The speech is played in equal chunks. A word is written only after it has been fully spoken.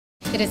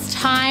It is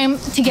time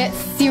to get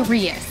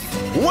serious.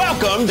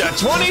 Welcome to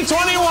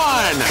 2021.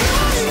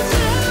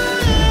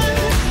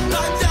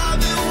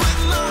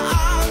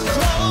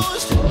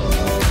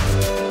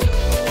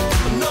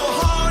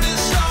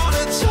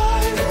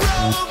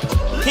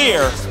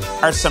 Here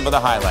are some of the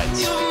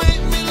highlights.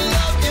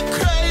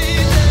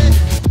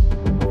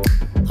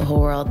 The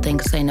whole world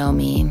thinks they know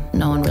me.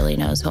 No one really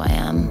knows who I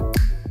am.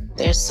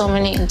 There's so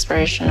many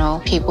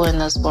inspirational people in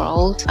this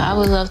world. I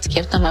would love to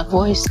give them a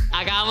voice.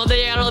 Acabamos de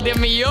llegar a los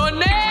 10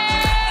 millones.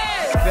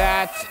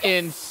 That's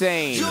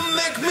insane. You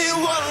make me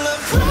wanna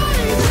cry.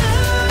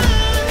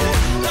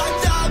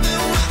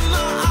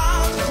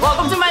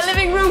 Welcome to my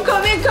living room.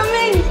 Come in, come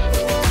in.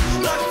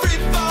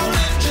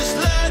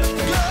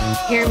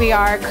 Here we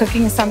are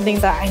cooking something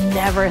that I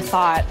never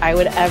thought I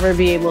would ever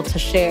be able to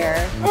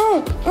share.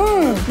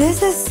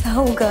 This is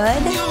so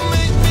good.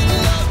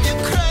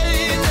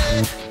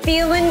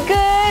 Feeling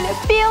good,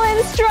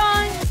 feeling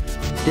strong.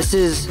 This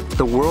is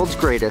the world's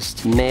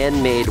greatest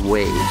man-made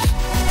wave.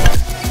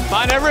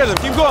 Find that rhythm,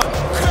 keep going.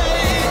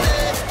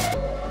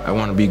 I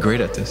want to be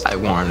great at this. I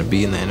want to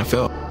be in the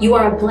NFL. You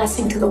are a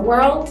blessing to the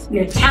world.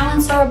 Your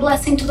talents are a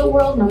blessing to the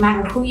world. No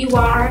matter who you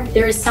are,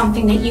 there is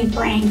something that you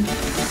bring.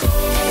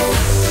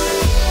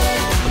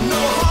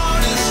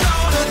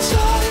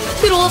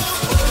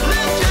 Toodles.